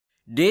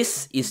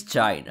This is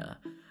China,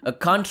 a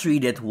country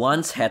that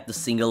once had the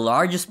single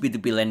largest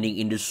P2P lending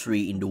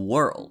industry in the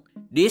world.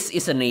 This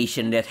is a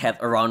nation that had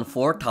around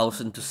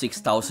 4,000 to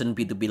 6,000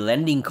 P2P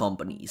lending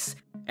companies,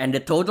 and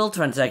the total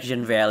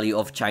transaction value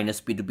of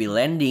China's P2P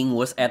lending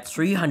was at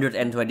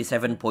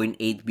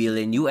 327.8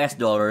 billion US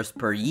dollars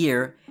per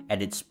year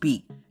at its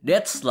peak.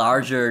 That's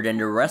larger than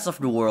the rest of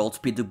the world's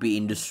P2P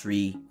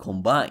industry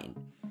combined.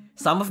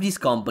 Some of these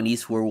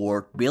companies were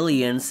worth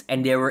billions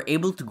and they were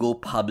able to go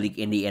public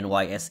in the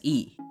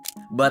NYSE.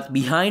 But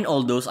behind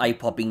all those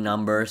eye-popping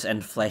numbers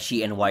and flashy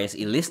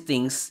NYSE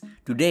listings,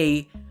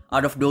 today,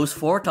 out of those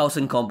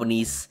 4,000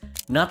 companies,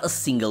 not a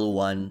single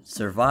one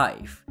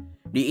survived.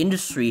 The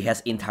industry has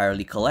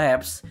entirely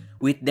collapsed,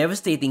 with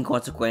devastating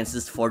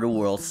consequences for the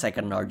world's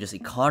second largest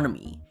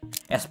economy,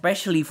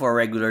 especially for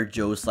regular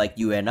Joes like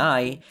you and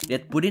I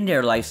that put in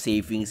their life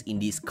savings in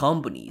these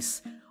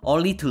companies,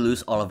 only to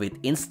lose all of it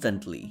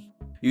instantly.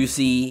 You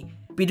see,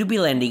 P2P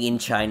lending in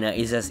China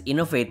is as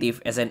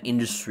innovative as an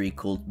industry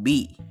could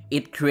be.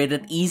 It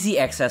created easy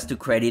access to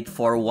credit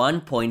for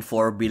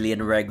 1.4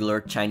 billion regular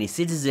Chinese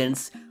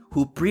citizens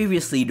who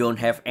previously don't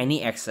have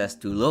any access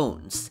to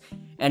loans.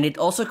 And it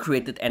also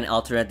created an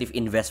alternative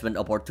investment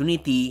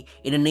opportunity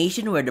in a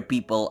nation where the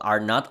people are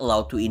not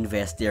allowed to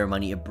invest their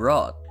money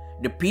abroad.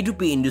 The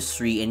P2P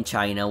industry in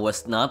China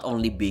was not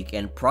only big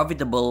and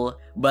profitable,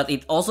 but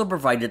it also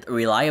provided a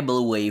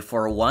reliable way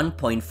for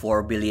 1.4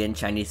 billion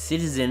Chinese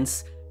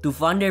citizens to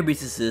fund their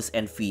businesses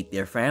and feed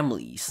their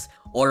families,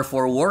 or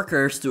for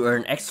workers to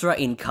earn extra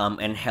income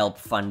and help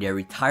fund their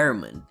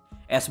retirement.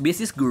 As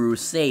business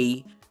gurus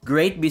say,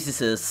 great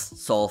businesses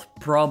solve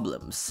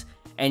problems.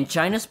 And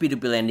China's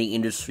P2P lending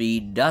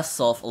industry does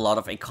solve a lot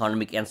of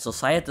economic and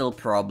societal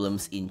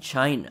problems in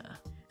China.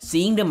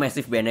 Seeing the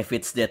massive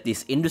benefits that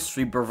this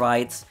industry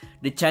provides,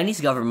 the Chinese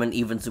government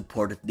even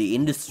supported the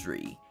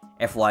industry.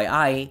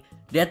 FYI,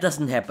 that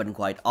doesn't happen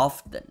quite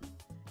often.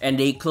 And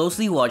they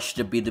closely watched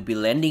the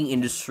P2P lending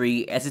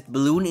industry as it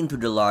ballooned into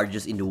the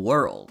largest in the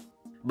world.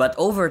 But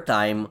over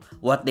time,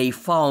 what they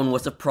found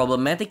was a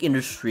problematic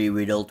industry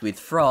riddled with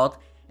fraud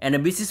and a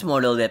business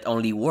model that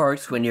only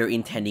works when you're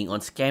intending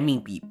on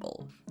scamming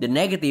people. The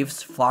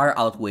negatives far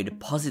outweigh the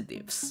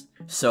positives.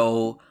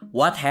 So,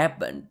 what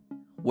happened?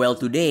 Well,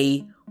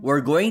 today,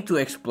 we're going to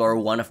explore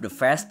one of the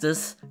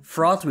fastest,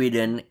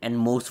 fraud-ridden, and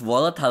most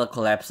volatile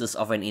collapses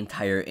of an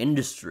entire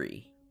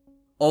industry.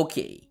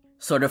 Okay,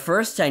 so the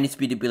first Chinese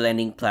P2P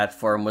lending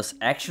platform was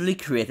actually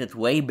created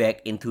way back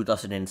in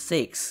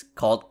 2006,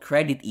 called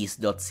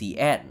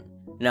CreditEase.cn.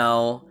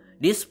 Now,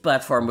 this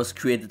platform was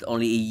created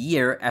only a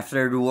year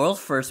after the world's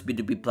first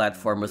P2P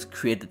platform was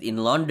created in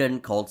London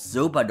called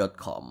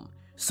Zopa.com.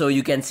 So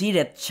you can see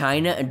that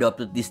China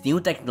adopted this new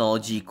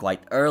technology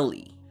quite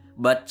early.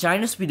 But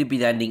China's P2P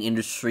lending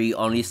industry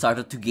only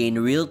started to gain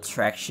real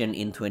traction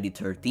in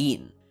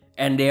 2013.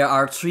 And there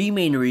are three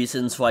main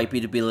reasons why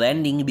P2P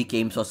lending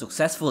became so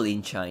successful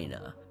in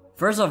China.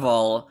 First of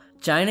all,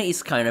 China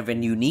is kind of a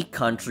unique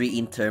country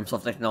in terms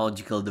of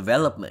technological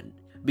development,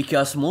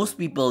 because most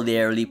people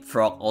there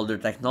leapfrog older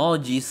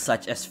technologies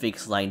such as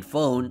fixed line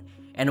phone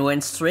and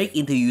went straight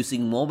into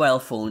using mobile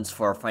phones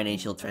for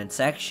financial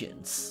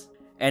transactions.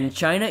 And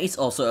China is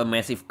also a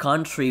massive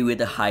country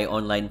with a high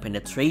online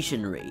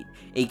penetration rate,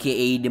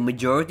 aka the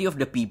majority of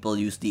the people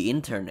use the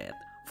internet.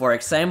 For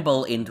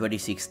example, in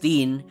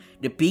 2016,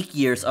 the peak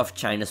years of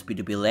China's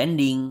P2P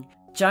lending,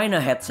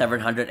 China had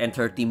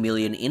 730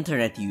 million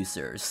internet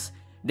users.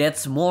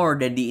 That's more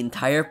than the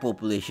entire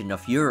population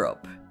of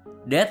Europe.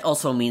 That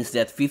also means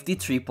that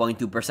 53.2%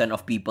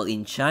 of people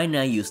in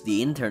China use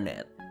the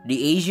internet.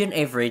 The Asian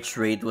average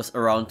rate was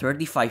around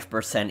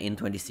 35% in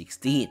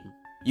 2016.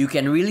 You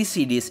can really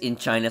see this in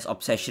China's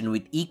obsession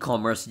with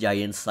e-commerce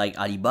giants like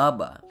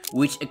Alibaba,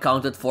 which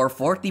accounted for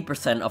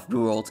 40% of the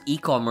world's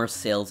e-commerce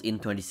sales in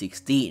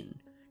 2016.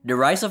 The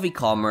rise of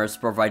e-commerce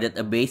provided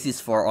a basis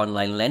for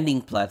online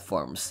lending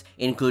platforms,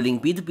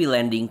 including P2P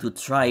lending, to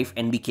thrive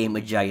and became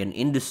a giant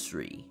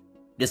industry.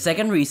 The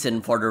second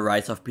reason for the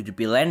rise of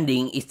P2P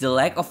lending is the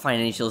lack of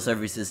financial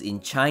services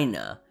in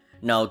China.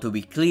 Now, to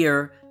be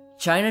clear,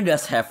 China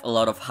does have a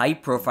lot of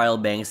high-profile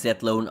banks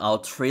that loan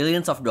out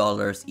trillions of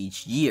dollars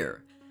each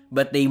year,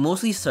 but they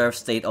mostly serve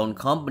state-owned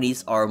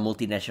companies or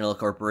multinational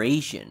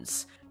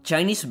corporations.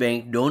 Chinese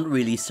banks don't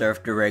really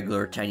serve the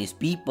regular Chinese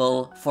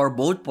people for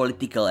both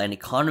political and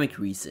economic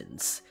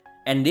reasons.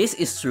 And this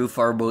is true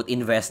for both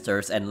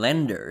investors and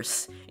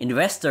lenders.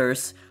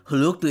 Investors, who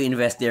look to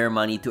invest their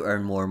money to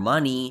earn more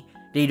money,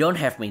 they don't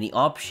have many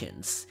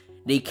options.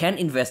 They can't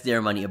invest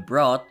their money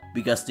abroad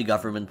because the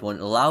government won't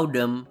allow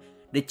them,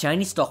 the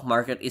Chinese stock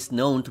market is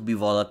known to be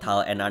volatile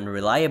and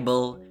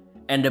unreliable,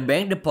 and the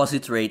bank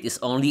deposit rate is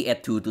only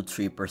at 2 to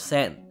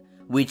 3%,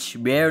 which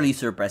barely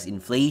surpasses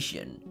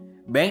inflation.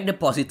 Bank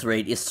deposit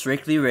rate is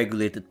strictly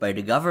regulated by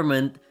the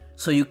government,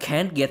 so you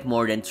can't get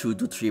more than 2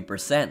 to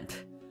 3%.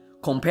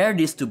 Compare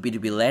this to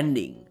P2P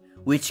lending,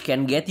 which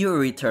can get you a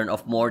return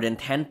of more than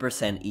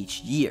 10%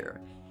 each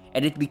year,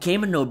 and it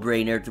became a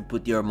no-brainer to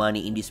put your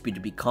money in these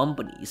P2P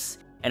companies,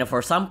 and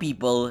for some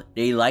people,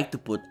 they like to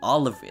put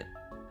all of it.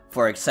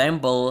 For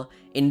example,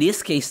 in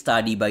this case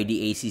study by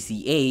the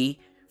ACCA,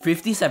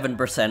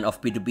 57%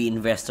 of P2P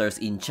investors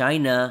in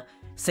China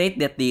said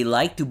that they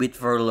like to bid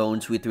for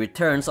loans with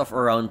returns of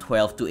around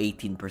 12 to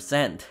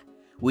 18%,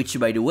 which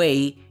by the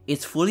way,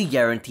 is fully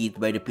guaranteed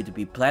by the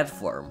P2P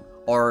platform,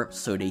 or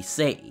so they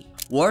say.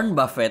 Warren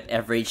Buffett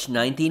averaged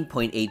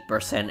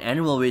 19.8%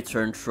 annual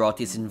return throughout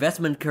his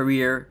investment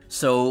career,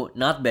 so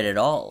not bad at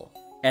all.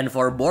 And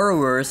for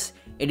borrowers,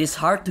 it is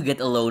hard to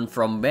get a loan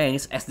from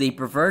banks as they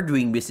prefer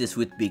doing business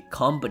with big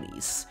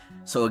companies.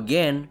 So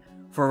again,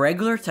 for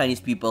regular Chinese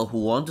people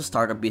who want to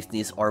start a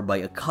business or buy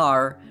a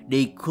car,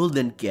 they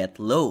couldn't get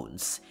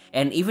loans.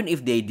 And even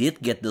if they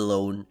did get the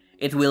loan,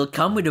 it will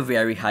come with a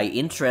very high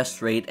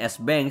interest rate as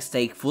banks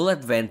take full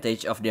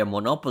advantage of their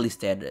monopoly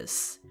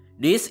status.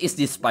 This is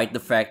despite the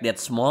fact that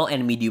small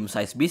and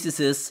medium-sized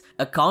businesses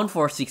account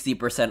for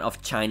 60%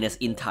 of China's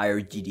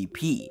entire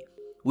GDP,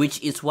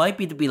 which is why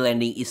P2P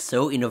lending is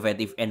so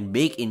innovative and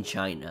big in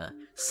China.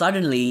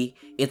 Suddenly,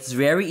 it's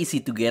very easy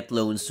to get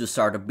loans to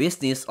start a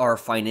business or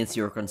finance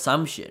your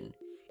consumption.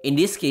 In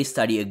this case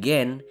study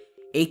again,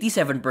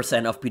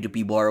 87% of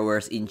P2P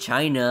borrowers in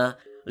China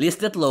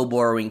listed low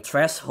borrowing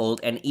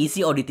threshold and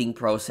easy auditing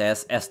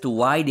process as to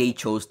why they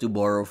chose to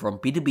borrow from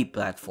P2P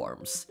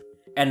platforms.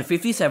 And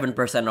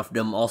 57% of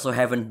them also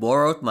haven't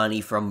borrowed money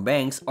from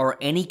banks or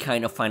any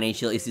kind of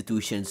financial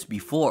institutions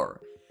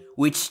before,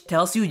 which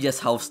tells you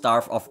just how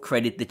starved of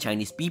credit the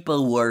Chinese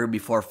people were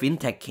before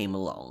fintech came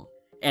along.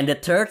 And the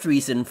third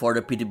reason for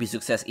the P2P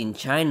success in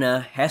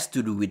China has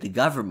to do with the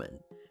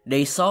government.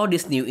 They saw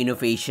this new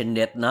innovation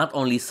that not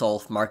only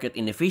solved market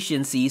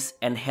inefficiencies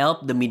and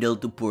helped the middle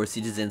to poor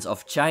citizens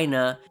of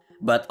China,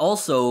 but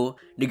also,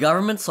 the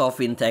government saw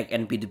fintech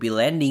and P2P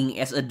lending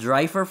as a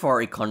driver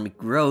for economic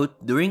growth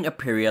during a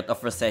period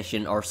of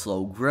recession or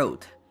slow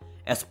growth,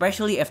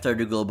 especially after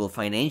the global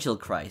financial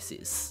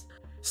crisis.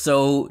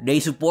 So, they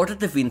supported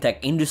the fintech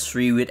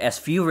industry with as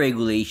few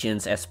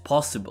regulations as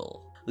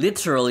possible.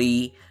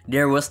 Literally,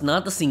 there was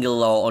not a single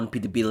law on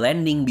P2P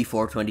lending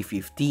before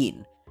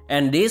 2015,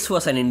 and this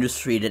was an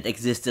industry that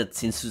existed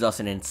since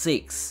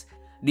 2006.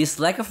 This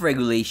lack of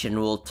regulation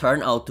will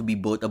turn out to be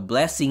both a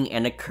blessing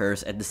and a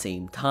curse at the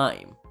same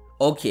time.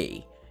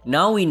 Okay,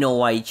 now we know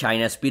why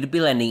China's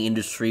P2P lending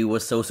industry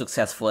was so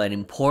successful and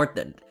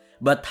important,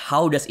 but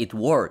how does it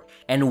work,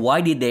 and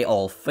why did they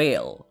all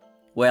fail?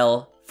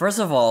 Well, first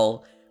of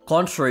all,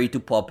 contrary to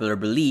popular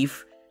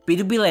belief,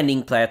 P2P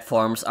lending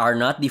platforms are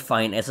not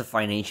defined as a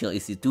financial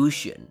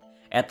institution,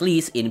 at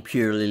least in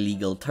purely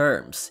legal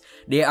terms.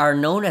 They are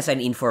known as an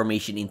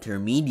information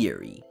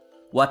intermediary.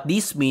 What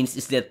this means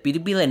is that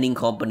P2P lending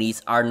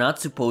companies are not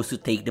supposed to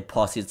take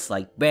deposits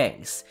like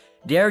banks.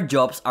 Their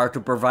jobs are to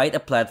provide a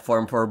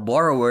platform for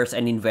borrowers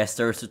and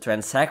investors to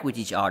transact with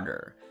each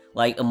other,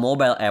 like a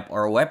mobile app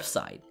or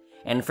website,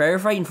 and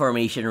verify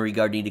information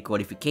regarding the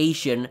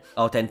qualification,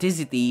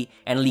 authenticity,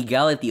 and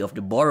legality of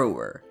the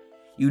borrower.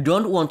 You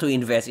don't want to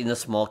invest in a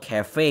small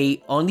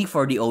cafe only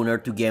for the owner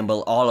to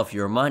gamble all of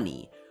your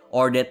money,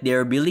 or that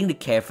they're building the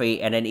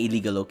cafe at an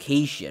illegal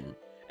location.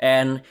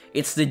 And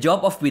it's the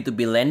job of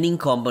P2P lending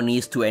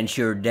companies to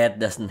ensure that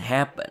doesn't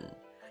happen.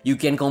 You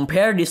can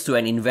compare this to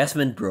an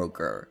investment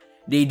broker.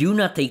 They do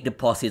not take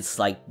deposits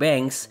like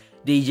banks,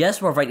 they just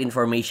provide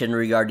information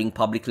regarding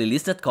publicly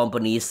listed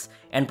companies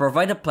and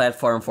provide a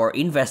platform for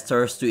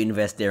investors to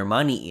invest their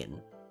money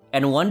in.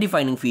 And one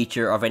defining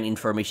feature of an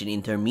information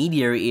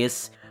intermediary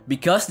is,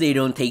 because they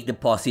don't take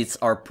deposits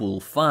or pool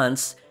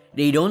funds,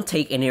 they don't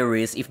take any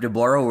risk if the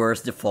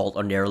borrowers default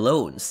on their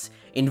loans.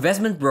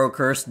 Investment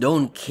brokers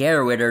don't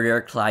care whether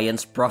their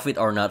clients profit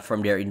or not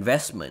from their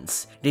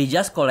investments. They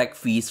just collect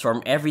fees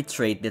from every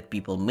trade that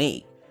people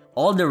make.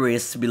 All the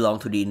risks belong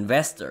to the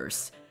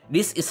investors.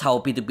 This is how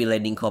P2P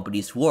lending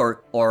companies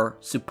work, or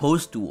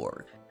supposed to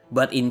work.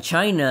 But in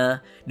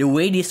China, the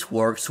way this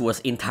works was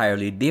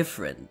entirely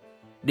different.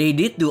 They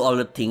did do all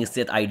the things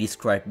that I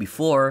described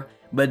before,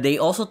 but they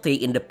also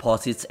take in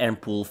deposits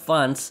and pool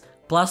funds,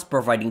 plus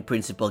providing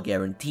principal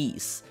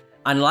guarantees.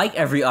 Unlike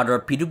every other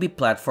P2P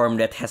platform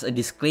that has a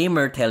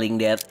disclaimer telling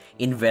that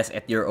invest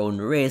at your own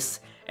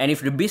risk, and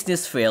if the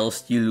business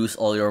fails, you lose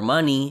all your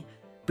money,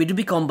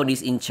 P2P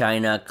companies in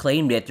China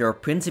claim that your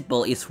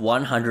principal is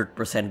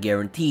 100%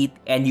 guaranteed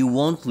and you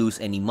won't lose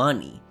any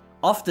money.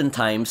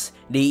 Oftentimes,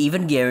 they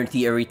even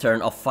guarantee a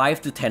return of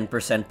 5 to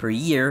 10% per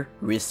year,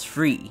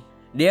 risk-free.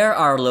 There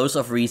are lots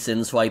of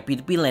reasons why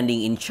P2P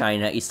lending in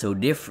China is so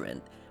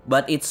different,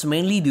 but it's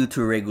mainly due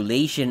to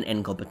regulation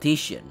and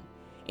competition.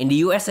 In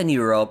the US and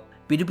Europe,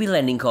 P2P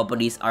lending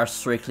companies are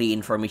strictly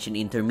information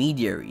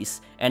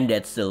intermediaries, and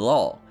that's the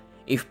law.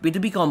 If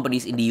P2P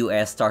companies in the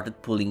US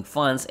started pooling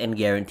funds and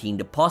guaranteeing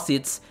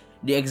deposits,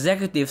 the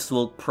executives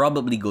will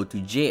probably go to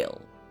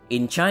jail.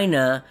 In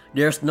China,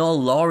 there's no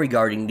law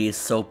regarding this,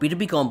 so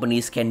P2P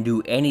companies can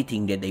do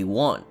anything that they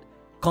want.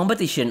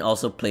 Competition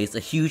also plays a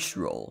huge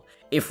role.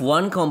 If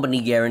one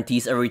company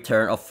guarantees a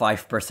return of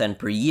 5%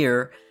 per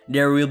year,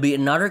 there will be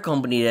another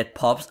company that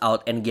pops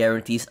out and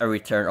guarantees a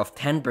return of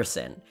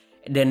 10%.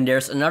 Then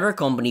there's another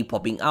company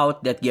popping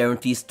out that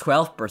guarantees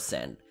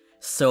 12%.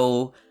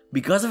 So,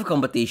 Because of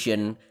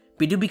competition,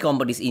 P2P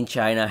companies in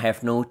China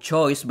have no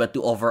choice but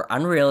to offer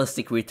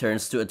unrealistic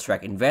returns to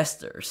attract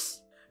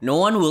investors. No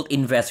one will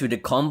invest with a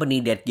company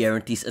that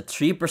guarantees a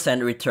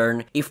 3%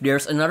 return if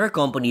there's another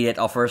company that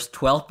offers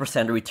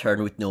 12%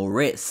 return with no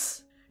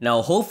risk.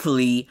 Now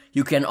hopefully,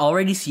 you can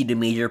already see the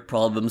major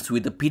problems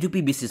with the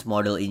P2P business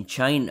model in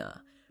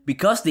China.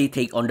 Because they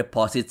take on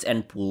deposits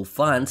and pool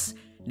funds,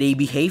 they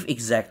behave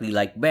exactly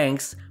like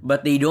banks,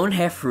 but they don't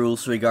have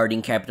rules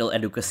regarding capital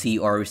adequacy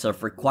or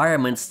reserve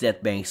requirements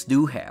that banks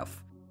do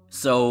have.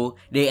 So,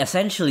 they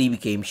essentially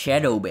became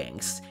shadow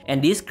banks,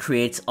 and this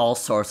creates all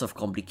sorts of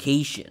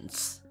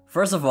complications.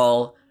 First of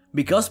all,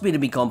 because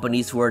P2P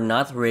companies were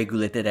not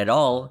regulated at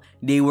all,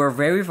 they were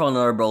very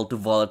vulnerable to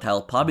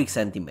volatile public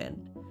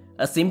sentiment.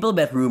 A simple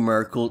bad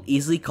rumor could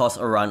easily cause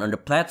a run on the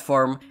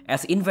platform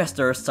as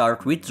investors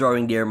start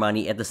withdrawing their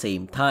money at the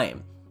same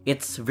time.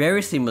 It's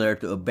very similar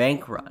to a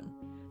bank run.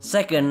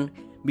 Second,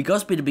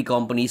 because P2P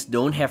companies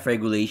don't have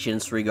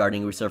regulations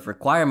regarding reserve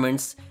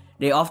requirements,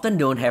 they often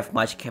don't have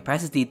much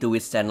capacity to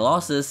withstand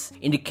losses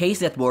in the case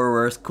that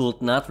borrowers could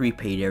not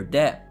repay their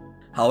debt.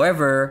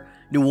 However,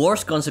 the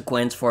worst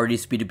consequence for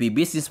this P2P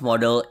business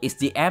model is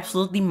the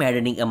absolutely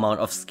maddening amount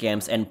of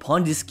scams and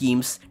Ponzi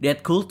schemes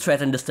that could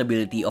threaten the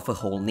stability of a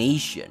whole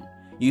nation.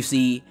 You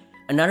see,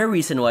 another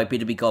reason why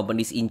P2P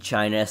companies in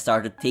China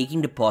started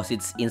taking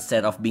deposits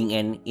instead of being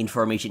an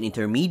information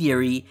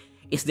intermediary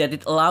is that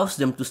it allows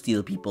them to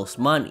steal people's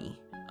money.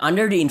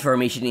 Under the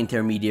information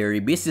intermediary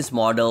business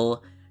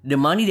model, the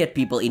money that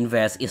people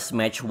invest is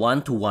matched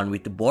one-to-one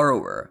with the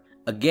borrower.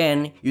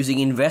 Again, using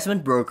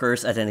investment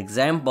brokers as an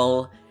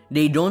example,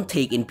 they don't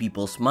take in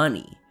people's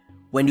money.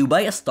 When you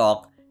buy a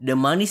stock, the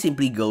money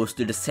simply goes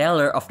to the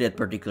seller of that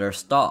particular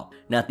stock,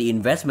 not the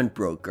investment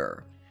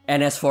broker.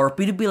 And as for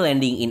P2P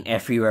lending in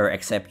everywhere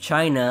except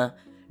China,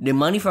 the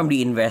money from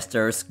the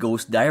investors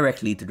goes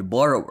directly to the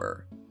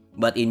borrower.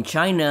 But in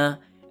China,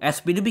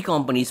 as P2P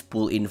companies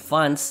pull in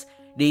funds,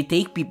 they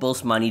take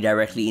people's money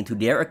directly into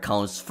their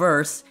accounts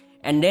first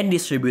and then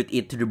distribute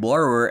it to the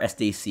borrower as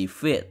they see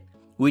fit.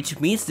 Which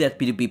means that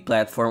P2P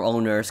platform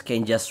owners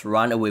can just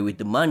run away with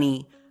the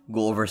money,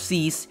 go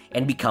overseas,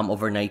 and become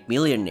overnight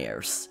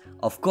millionaires.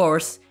 Of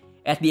course,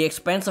 at the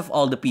expense of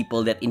all the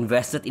people that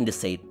invested in the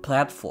said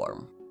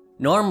platform.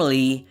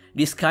 Normally,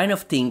 this kind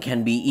of thing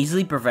can be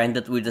easily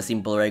prevented with a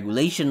simple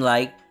regulation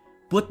like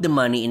put the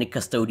money in a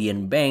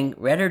custodian bank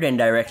rather than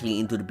directly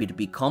into the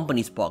P2P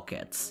company's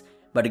pockets.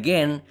 But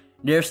again,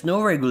 there's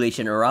no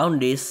regulation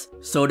around this,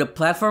 so the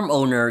platform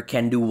owner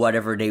can do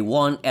whatever they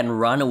want and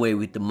run away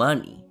with the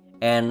money.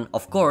 And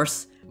of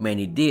course,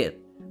 many did.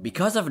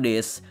 Because of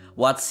this,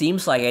 what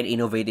seems like an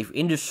innovative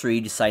industry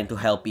designed to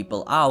help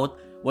people out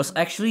was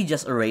actually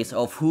just a race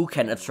of who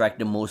can attract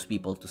the most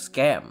people to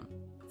scam.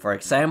 For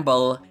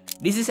example,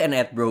 this is an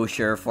ad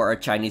brochure for a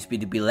Chinese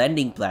P2P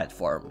lending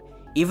platform.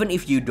 Even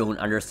if you don't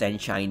understand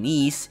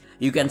Chinese,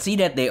 you can see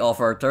that they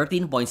offer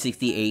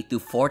 13.68 to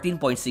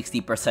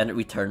 14.60%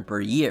 return per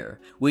year,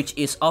 which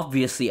is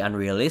obviously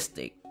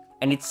unrealistic.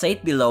 And it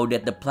said below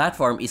that the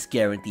platform is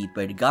guaranteed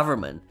by the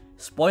government.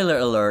 Spoiler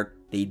alert,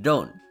 they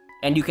don't.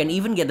 And you can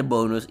even get a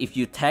bonus if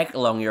you tag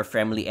along your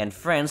family and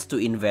friends to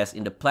invest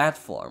in the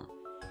platform.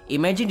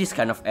 Imagine this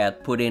kind of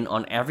ad put in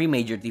on every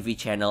major TV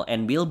channel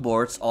and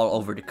billboards all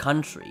over the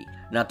country,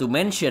 not to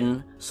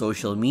mention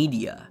social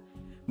media.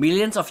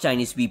 Millions of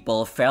Chinese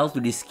people fell to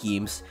these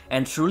schemes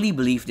and truly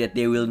believe that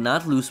they will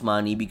not lose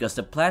money because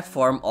the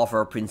platform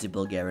offers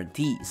principal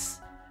guarantees.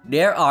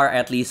 There are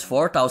at least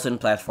 4,000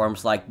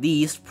 platforms like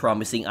these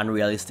promising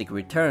unrealistic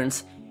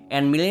returns,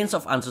 and millions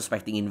of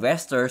unsuspecting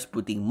investors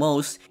putting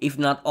most, if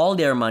not all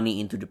their money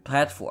into the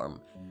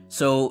platform.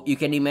 So you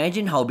can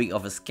imagine how big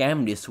of a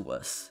scam this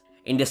was.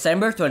 In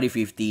December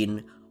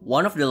 2015,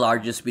 one of the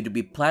largest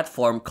P2P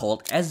platform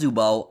called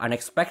Ezubao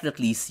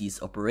unexpectedly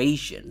ceased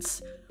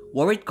operations.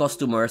 Worried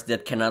customers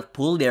that cannot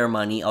pull their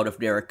money out of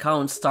their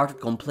accounts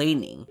started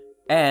complaining,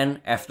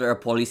 and after a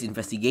police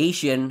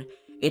investigation,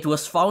 it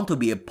was found to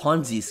be a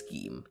Ponzi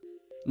scheme.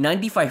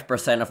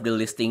 95% of the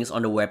listings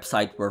on the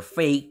website were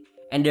fake,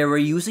 and they were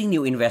using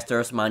new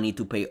investors' money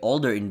to pay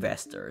older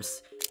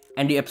investors.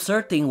 And the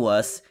absurd thing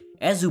was,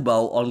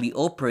 Ezubao only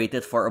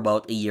operated for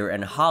about a year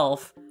and a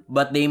half,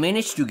 but they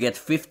managed to get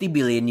 50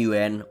 billion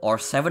yuan or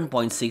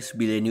 7.6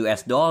 billion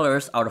US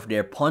dollars out of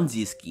their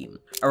Ponzi scheme.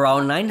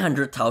 Around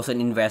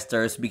 900,000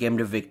 investors became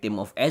the victim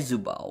of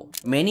Ezubao,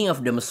 many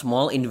of them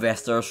small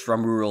investors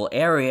from rural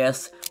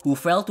areas who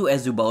fell to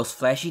Ezubao's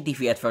flashy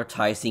TV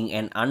advertising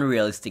and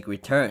unrealistic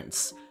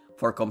returns.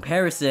 For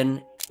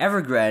comparison,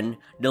 Evergrande,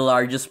 the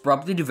largest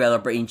property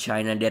developer in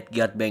China that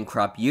got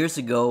bankrupt years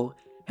ago,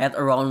 had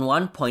around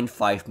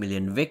 1.5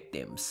 million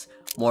victims.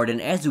 More than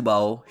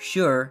Ezubao,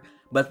 sure,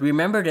 but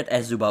remember that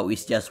Ezubao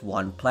is just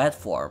one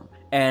platform,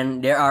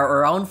 and there are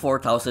around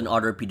 4,000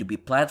 other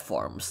P2P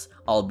platforms,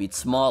 albeit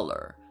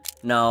smaller.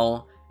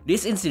 Now,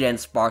 this incident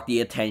sparked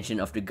the attention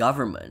of the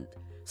government.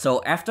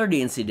 So after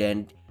the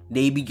incident,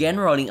 they began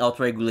rolling out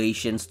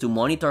regulations to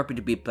monitor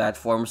P2P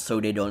platforms so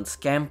they don't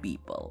scam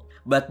people.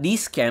 But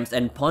these scams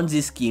and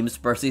Ponzi schemes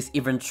persist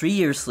even 3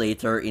 years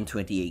later in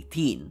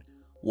 2018.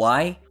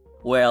 Why?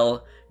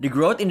 Well, the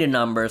growth in the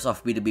numbers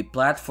of P2P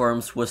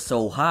platforms was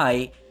so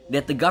high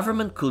that the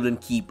government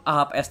couldn't keep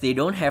up as they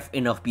don't have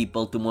enough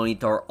people to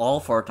monitor all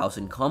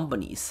 4,000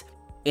 companies.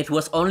 It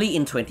was only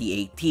in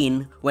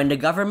 2018 when the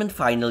government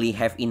finally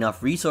have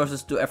enough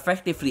resources to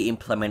effectively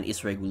implement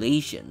its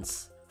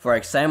regulations. For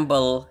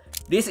example,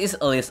 this is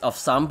a list of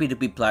some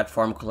P2P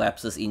platform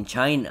collapses in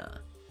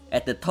China.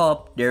 At the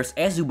top, there's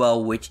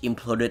Ezubao, which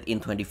imploded in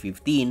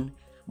 2015,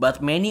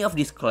 but many of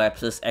these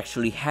collapses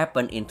actually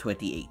happened in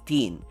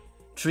 2018,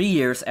 3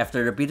 years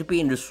after the P2P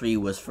industry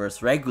was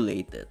first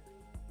regulated.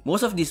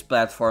 Most of these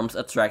platforms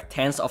attract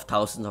tens of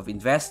thousands of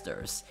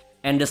investors,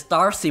 and the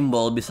star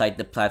symbol beside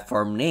the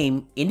platform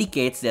name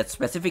indicates that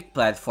specific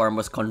platform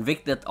was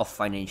convicted of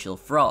financial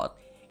fraud,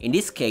 in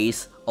this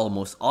case,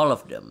 almost all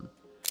of them.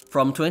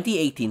 From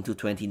 2018 to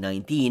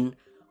 2019,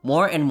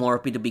 more and more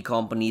P2P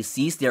companies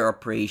ceased their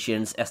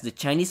operations as the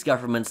Chinese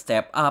government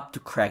stepped up to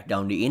crack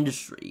down the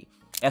industry,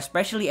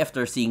 especially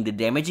after seeing the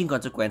damaging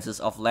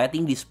consequences of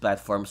letting these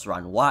platforms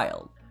run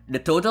wild. The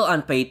total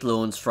unpaid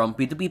loans from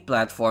P2P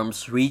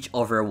platforms reach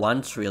over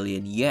 1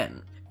 trillion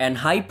yen, and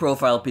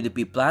high-profile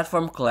P2P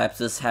platform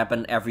collapses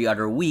happen every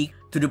other week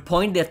to the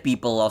point that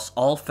people lost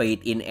all faith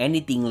in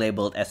anything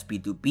labeled as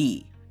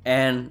P2P.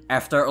 And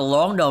after a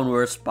long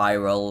downward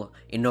spiral,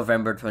 in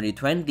November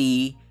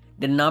 2020,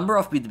 the number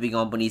of P2P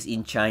companies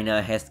in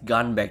China has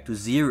gone back to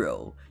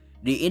zero.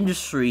 The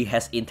industry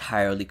has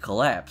entirely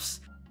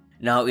collapsed.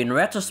 Now, in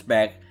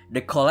retrospect,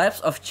 the collapse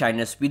of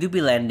China's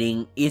P2P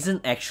lending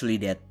isn't actually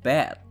that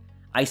bad.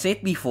 I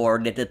said before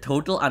that the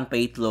total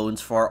unpaid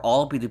loans for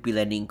all P2P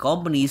lending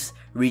companies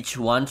reached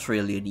 1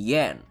 trillion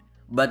yen,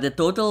 but the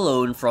total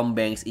loan from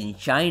banks in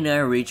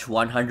China reached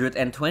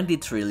 120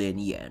 trillion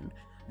yen.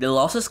 The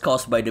losses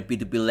caused by the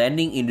P2P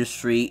lending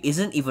industry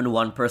isn't even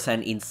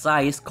 1% in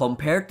size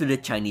compared to the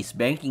Chinese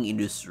banking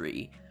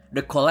industry.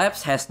 The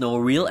collapse has no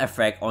real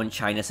effect on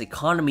China's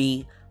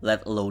economy,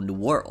 let alone the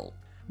world.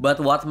 But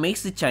what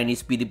makes the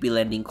Chinese P2P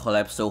lending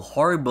collapse so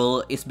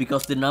horrible is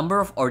because the number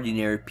of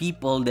ordinary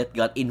people that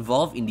got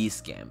involved in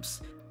these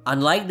scams.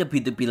 Unlike the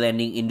P2P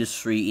lending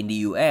industry in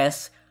the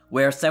US,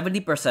 where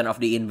 70% of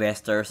the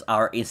investors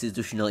are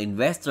institutional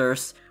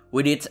investors,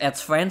 with its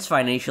advanced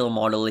financial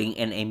modeling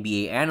and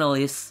MBA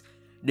analysts,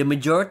 the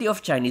majority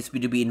of Chinese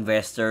P2P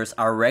investors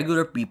are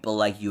regular people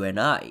like you and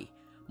I.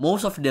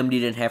 Most of them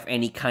didn't have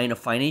any kind of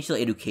financial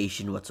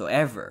education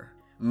whatsoever.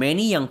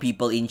 Many young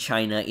people in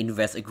China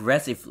invest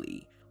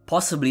aggressively,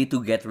 possibly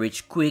to get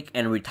rich quick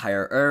and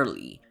retire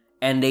early,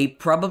 and they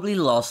probably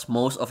lost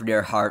most of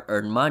their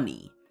hard-earned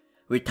money.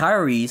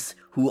 Retirees,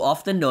 who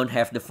often don't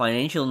have the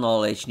financial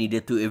knowledge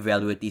needed to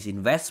evaluate these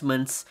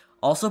investments,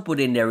 also put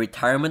in their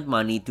retirement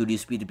money to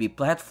these P2P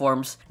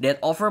platforms that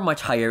offer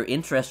much higher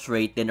interest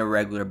rate than a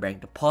regular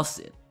bank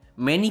deposit.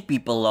 Many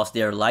people lost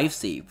their life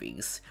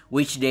savings,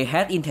 which they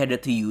had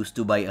intended to use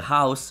to buy a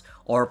house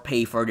or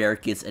pay for their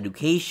kids'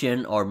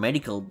 education or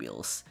medical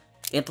bills.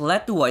 It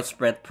led to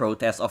widespread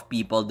protests of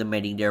people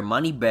demanding their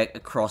money back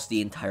across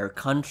the entire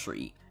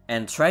country.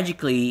 And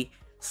tragically,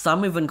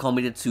 some even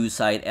committed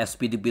suicide as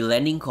P2P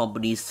lending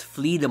companies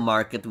flee the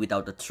market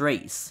without a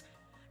trace.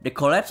 The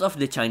collapse of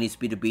the Chinese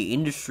P2P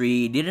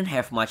industry didn't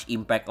have much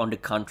impact on the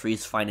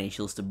country's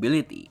financial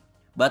stability,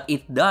 but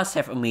it does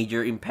have a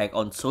major impact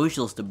on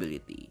social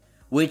stability,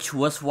 which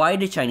was why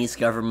the Chinese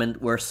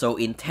government were so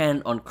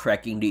intent on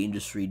cracking the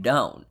industry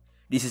down.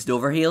 This is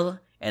Doverhill,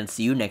 and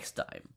see you next time.